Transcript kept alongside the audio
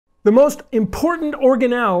The most important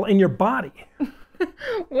organelle in your body.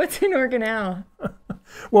 What's an organelle?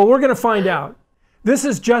 Well, we're going to find out. This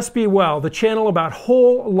is Just Be Well, the channel about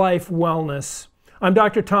whole life wellness. I'm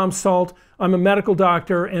Dr. Tom Sult. I'm a medical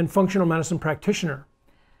doctor and functional medicine practitioner.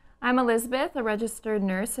 I'm Elizabeth, a registered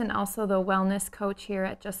nurse and also the wellness coach here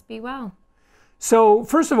at Just Be Well. So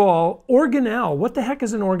first of all, organelle. What the heck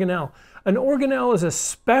is an organelle? An organelle is a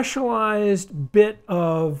specialized bit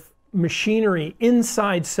of machinery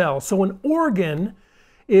inside cells. So an organ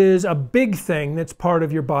is a big thing that's part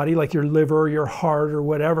of your body, like your liver, your heart, or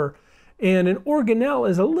whatever. And an organelle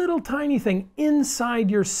is a little tiny thing inside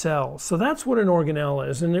your cells. So that's what an organelle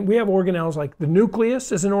is. And we have organelles like the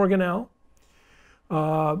nucleus is an organelle,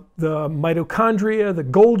 the mitochondria, the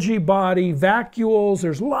Golgi body, vacuoles.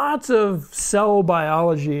 There's lots of cell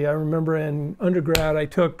biology. I remember in undergrad I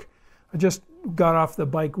just got off the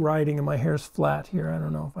bike riding and my hair's flat here. I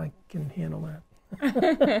don't know if I can handle that. I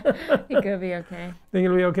think it'll be okay. Think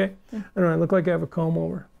it'll be okay? I don't know, I look like I have a comb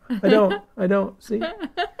over. I don't, see?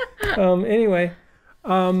 Anyway.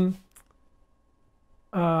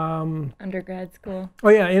 Undergrad school. Oh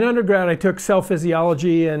yeah, in undergrad I took cell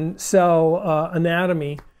physiology and cell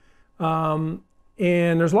anatomy. And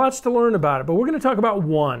there's lots to learn about it, but we're going to talk about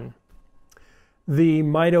one, the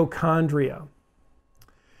mitochondria.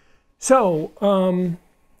 So,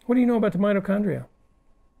 what do you know about the mitochondria?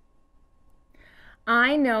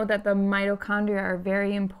 I know that the mitochondria are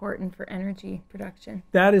very important for energy production.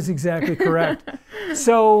 That is exactly correct.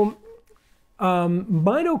 So,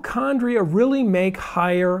 mitochondria really make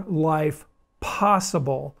higher life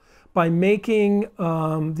possible by making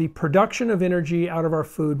the production of energy out of our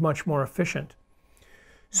food much more efficient.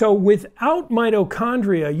 So without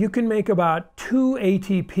mitochondria, you can make about 2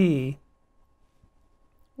 ATP.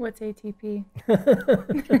 What's ATP?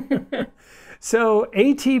 So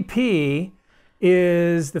ATP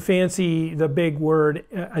is the big word,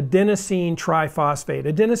 adenosine triphosphate.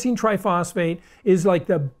 Adenosine triphosphate is like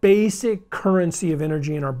the basic currency of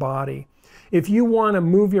energy in our body. If you want to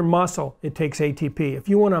move your muscle, it takes ATP. If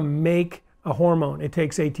you want to make a hormone, it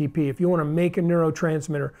takes ATP. If you want to make a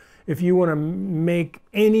neurotransmitter, if you want to make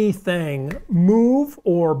anything move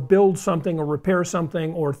or build something or repair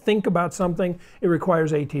something or think about something, it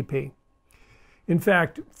requires ATP. In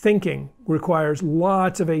fact, thinking requires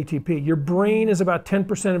lots of ATP. Your brain is about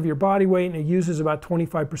 10% of your body weight and it uses about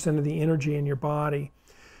 25% of the energy in your body.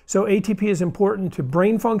 So ATP is important to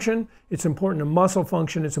brain function, it's important to muscle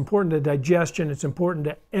function, it's important to digestion, it's important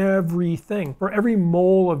to everything. For every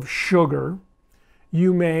mole of sugar,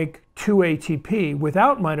 you make 2 ATP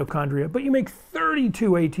without mitochondria, but you make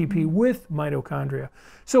 32 ATP with mitochondria.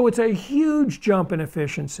 So it's a huge jump in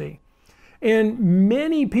efficiency. And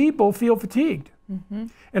many people feel fatigued. Mm-hmm.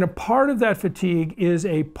 And a part of that fatigue is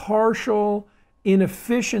a partial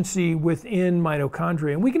inefficiency within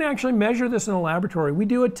mitochondria. And we can actually measure this in a laboratory. We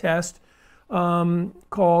do a test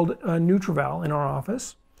called Nutrival in our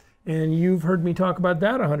office. And you've heard me talk about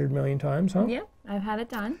that 100 million times, huh? Yeah, I've had it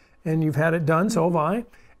done. And you've had it done, so have I.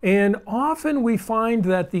 And often we find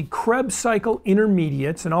that the Krebs cycle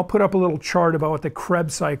intermediates, and I'll put up a little chart about what the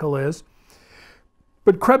Krebs cycle is,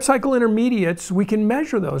 but Krebs cycle intermediates, we can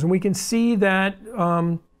measure those and we can see that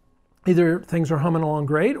either things are humming along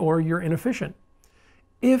great or you're inefficient.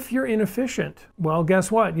 If you're inefficient, well,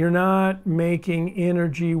 guess what? You're not making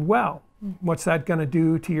energy well. What's that going to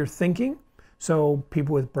do to your thinking? So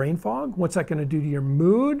people with brain fog, what's that going to do to your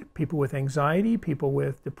mood? People with anxiety, people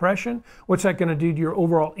with depression. What's that going to do to your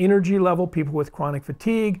overall energy level? People with chronic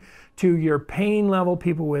fatigue, to your pain level,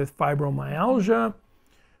 people with fibromyalgia.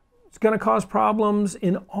 It's going to cause problems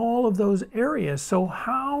in all of those areas. So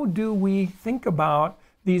how do we think about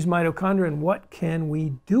these mitochondria and what can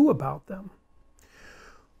we do about them?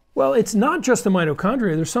 Well, it's not just the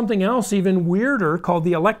mitochondria. There's something else even weirder called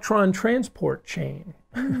the electron transport chain.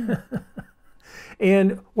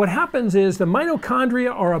 And what happens is the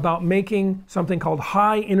mitochondria are about making something called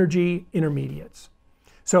high energy intermediates.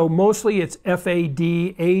 So mostly it's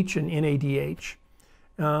FADH and NADH.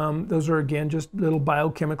 Those are, again, just little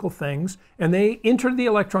biochemical things. And they enter the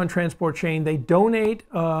electron transport chain. They donate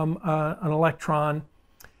an electron.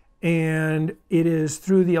 And it is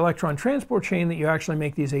through the electron transport chain that you actually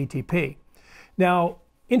make these ATP. Now,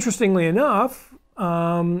 interestingly enough,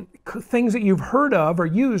 things that you've heard of are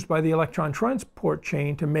used by the electron transport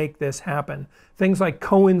chain to make this happen. Things like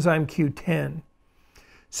coenzyme Q10.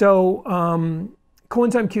 So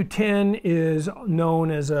coenzyme Q10 is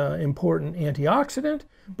known as an important antioxidant,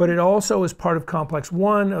 but it also is part of complex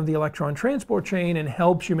 1 of the electron transport chain and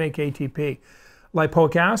helps you make ATP.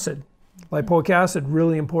 Lipoic acid,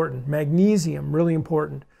 really important. Magnesium, really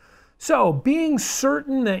important. So being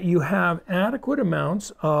certain that you have adequate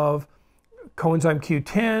amounts of coenzyme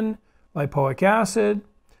Q10, lipoic acid,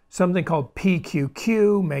 something called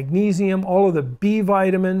PQQ, magnesium, all of the B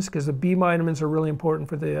vitamins, because the B vitamins are really important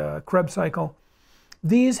for the Krebs cycle.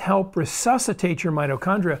 These help resuscitate your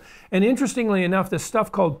mitochondria. And interestingly enough, this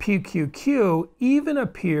stuff called PQQ even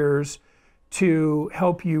appears to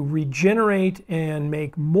help you regenerate and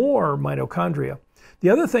make more mitochondria. The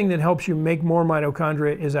other thing that helps you make more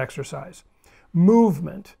mitochondria is exercise.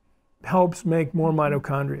 Movement helps make more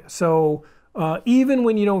mitochondria. So even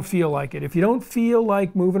when you don't feel like it, if you don't feel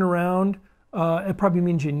like moving around, it probably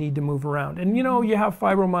means you need to move around. And you know, you have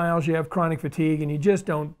fibromyalgia, you have chronic fatigue, and you just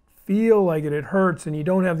don't feel like it hurts and you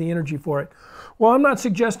don't have the energy for it. Well, I'm not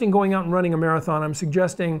suggesting going out and running a marathon. I'm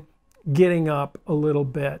suggesting getting up a little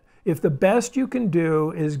bit. If the best you can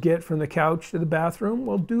do is get from the couch to the bathroom,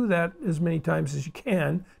 well, do that as many times as you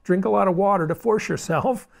can. Drink a lot of water to force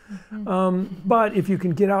yourself. But if you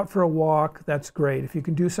can get out for a walk, that's great. If you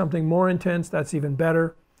can do something more intense, that's even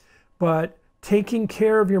better. But taking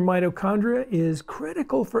care of your mitochondria is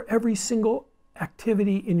critical for every single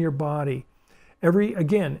activity in your body.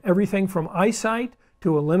 Again, everything from eyesight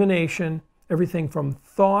to elimination, everything from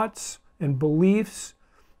thoughts and beliefs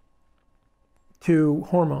to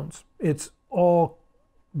hormones. It's all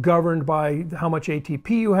governed by how much ATP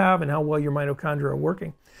you have and how well your mitochondria are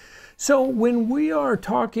working. So when we are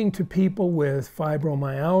talking to people with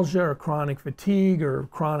fibromyalgia or chronic fatigue or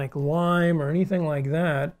chronic Lyme or anything like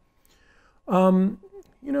that,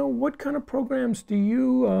 you know, what kind of programs do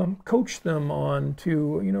you coach them on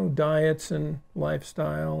to, you know, diets and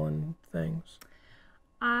lifestyle and things?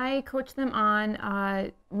 I coach them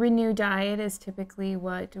on Renew diet is typically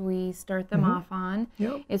what we start them off on.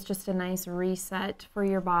 Yep. It's just a nice reset for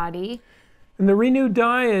your body. And the Renew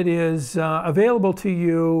diet is available to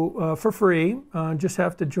you for free. Just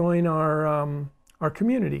have to join our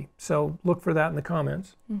community. So look for that in the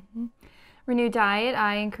comments. Renew diet,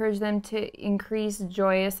 I encourage them to increase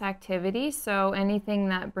joyous activity. So anything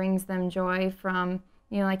that brings them joy from,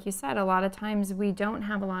 you know, like you said, a lot of times we don't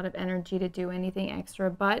have a lot of energy to do anything extra,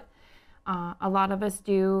 but a lot of us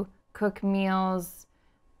do cook meals,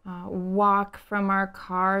 walk from our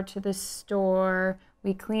car to the store,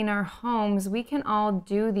 we clean our homes. We can all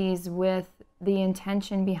do these with the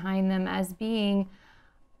intention behind them as being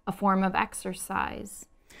a form of exercise.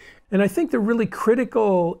 And I think the really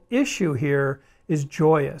critical issue here is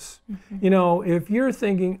joyous. You know, if you're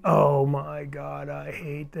thinking, oh my God, I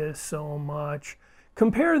hate this so much,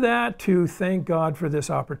 compare that to thank God for this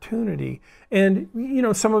opportunity. And, you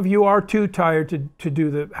know, some of you are too tired to do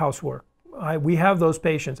the housework. We have those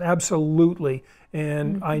patients, absolutely.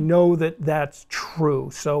 And I know that that's true.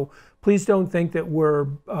 So please don't think that we're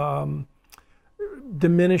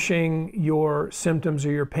diminishing your symptoms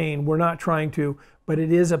or your pain. We're not trying to, but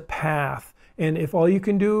it is a path. And if all you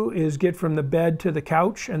can do is get from the bed to the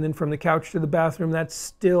couch and then from the couch to the bathroom, that's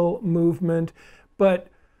still movement. But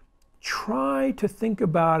try to think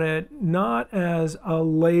about it not as a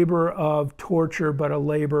labor of torture, but a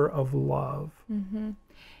labor of love.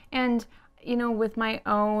 And, you know, with my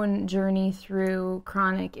own journey through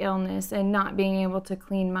chronic illness and not being able to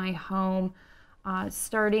clean my home,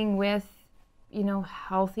 starting with, you know,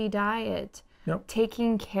 healthy diet,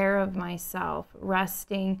 taking care of myself,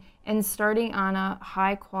 resting, and starting on a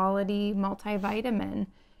high quality multivitamin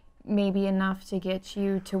may be enough to get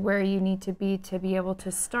you to where you need to be able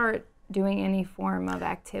to start doing any form of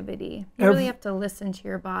activity. You really have to listen to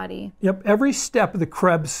your body. Yep, every step of the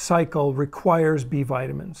Krebs cycle requires B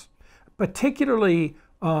vitamins, particularly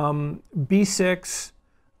B6,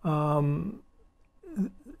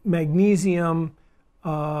 magnesium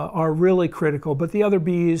are really critical, but the other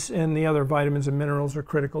Bs and the other vitamins and minerals are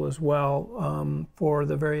critical as well for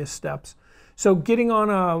the various steps. So getting on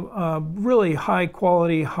a really high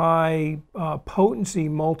quality, high potency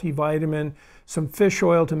multivitamin, some fish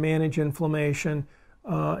oil to manage inflammation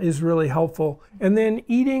is really helpful. And then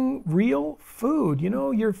eating real food. You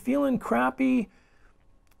know, you're feeling crappy,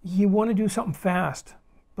 you want to do something fast,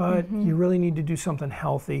 but you really need to do something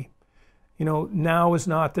healthy. You know, now is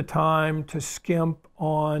not the time to skimp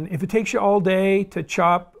on, if it takes you all day to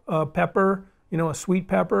chop a pepper, you know, a sweet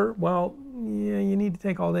pepper, well, yeah, you need to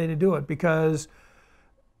take all day to do it because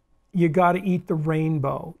you got to eat the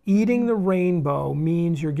rainbow. Eating the rainbow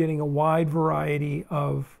means you're getting a wide variety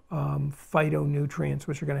of phytonutrients,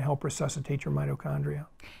 which are going to help resuscitate your mitochondria.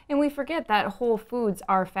 And we forget that whole foods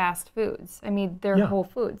are fast foods. I mean, they're whole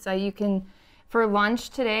foods. So you can, for lunch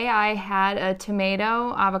today, I had a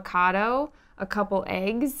tomato, avocado, a couple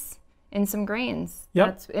eggs, and some grains.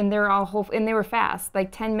 Yep. And they're all whole, and they were fast.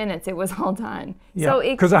 Like 10 minutes, it was all done. Yeah,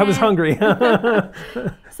 because I was hungry.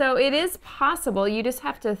 So it is possible. You just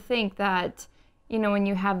have to think that, you know, when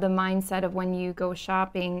you have the mindset of when you go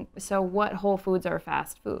shopping, so what whole foods are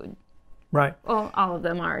fast food? Right. Well, all of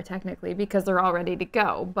them are technically because they're all ready to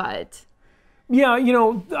go, but... Yeah, you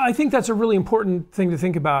know, I think that's a really important thing to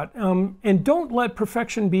think about. And don't let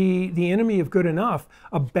perfection be the enemy of good enough.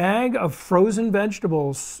 A bag of frozen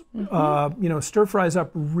vegetables, you know, stir fries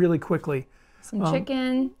up really quickly. Some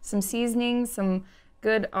chicken, some seasoning, some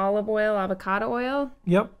good olive oil, avocado oil.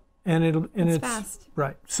 Yep, and it's fast.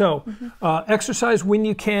 Right. So exercise when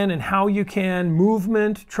you can and how you can.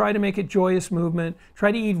 Movement, try to make it joyous movement.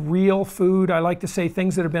 Try to eat real food. I like to say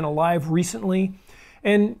things that have been alive recently.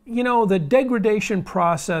 And, you know, the degradation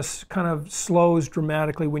process kind of slows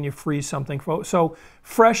dramatically when you freeze something. So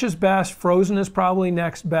fresh is best, frozen is probably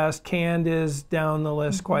next best, canned is down the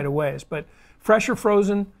list quite a ways. But fresh or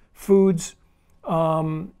frozen foods,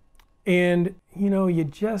 and, you know, you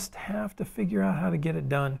just have to figure out how to get it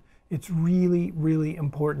done. It's really, really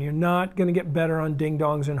important. You're not going to get better on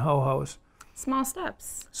ding-dongs and ho-hos. Small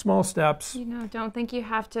steps. Small steps. You know, don't think you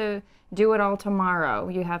have to do it all tomorrow.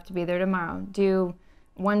 You have to be there tomorrow. Do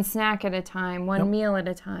one snack at a time, one meal at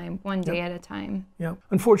a time, one day at a time. Yeah.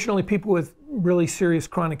 Unfortunately, people with really serious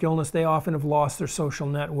chronic illness, they often have lost their social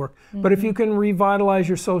network. But if you can revitalize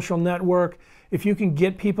your social network, if you can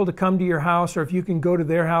get people to come to your house, or if you can go to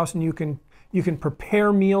their house and you can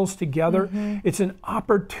prepare meals together, it's an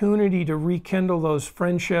opportunity to rekindle those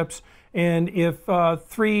friendships. And if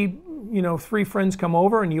three friends come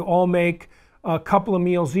over and you all make a couple of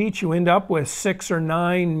meals each, you end up with 6 or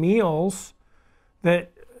 9 meals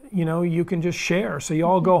that, you know, you can just share. So you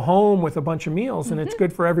all go home with a bunch of meals, and it's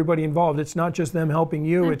good for everybody involved. It's not just them helping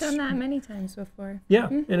you. I've done that many times before. Yeah,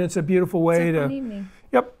 and it's a beautiful way it's a fun evening.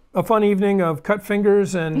 Yep, a fun evening of cut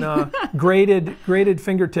fingers and grated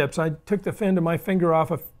fingertips. I took the end of my finger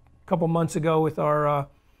off a couple months ago with our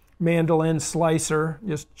mandolin slicer.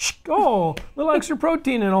 Just, a little extra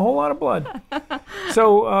protein and a whole lot of blood.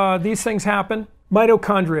 So these things happen.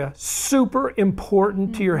 Mitochondria, super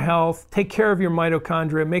important to your health. Take care of your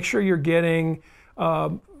mitochondria. Make sure you're getting,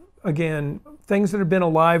 again, things that have been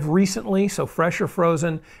alive recently, so fresh or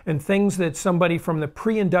frozen, and things that somebody from the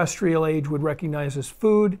pre-industrial age would recognize as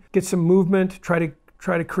food. Get some movement. Try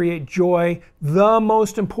to create joy. The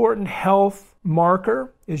most important health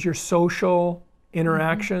marker is your social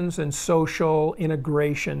interactions and social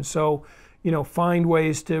integration. So, you know, find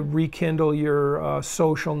ways to rekindle your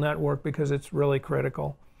social network, because it's really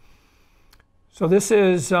critical. So this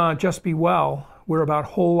is Just Be Well. We're about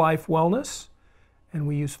whole life wellness, and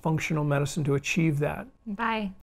we use functional medicine to achieve that. Bye.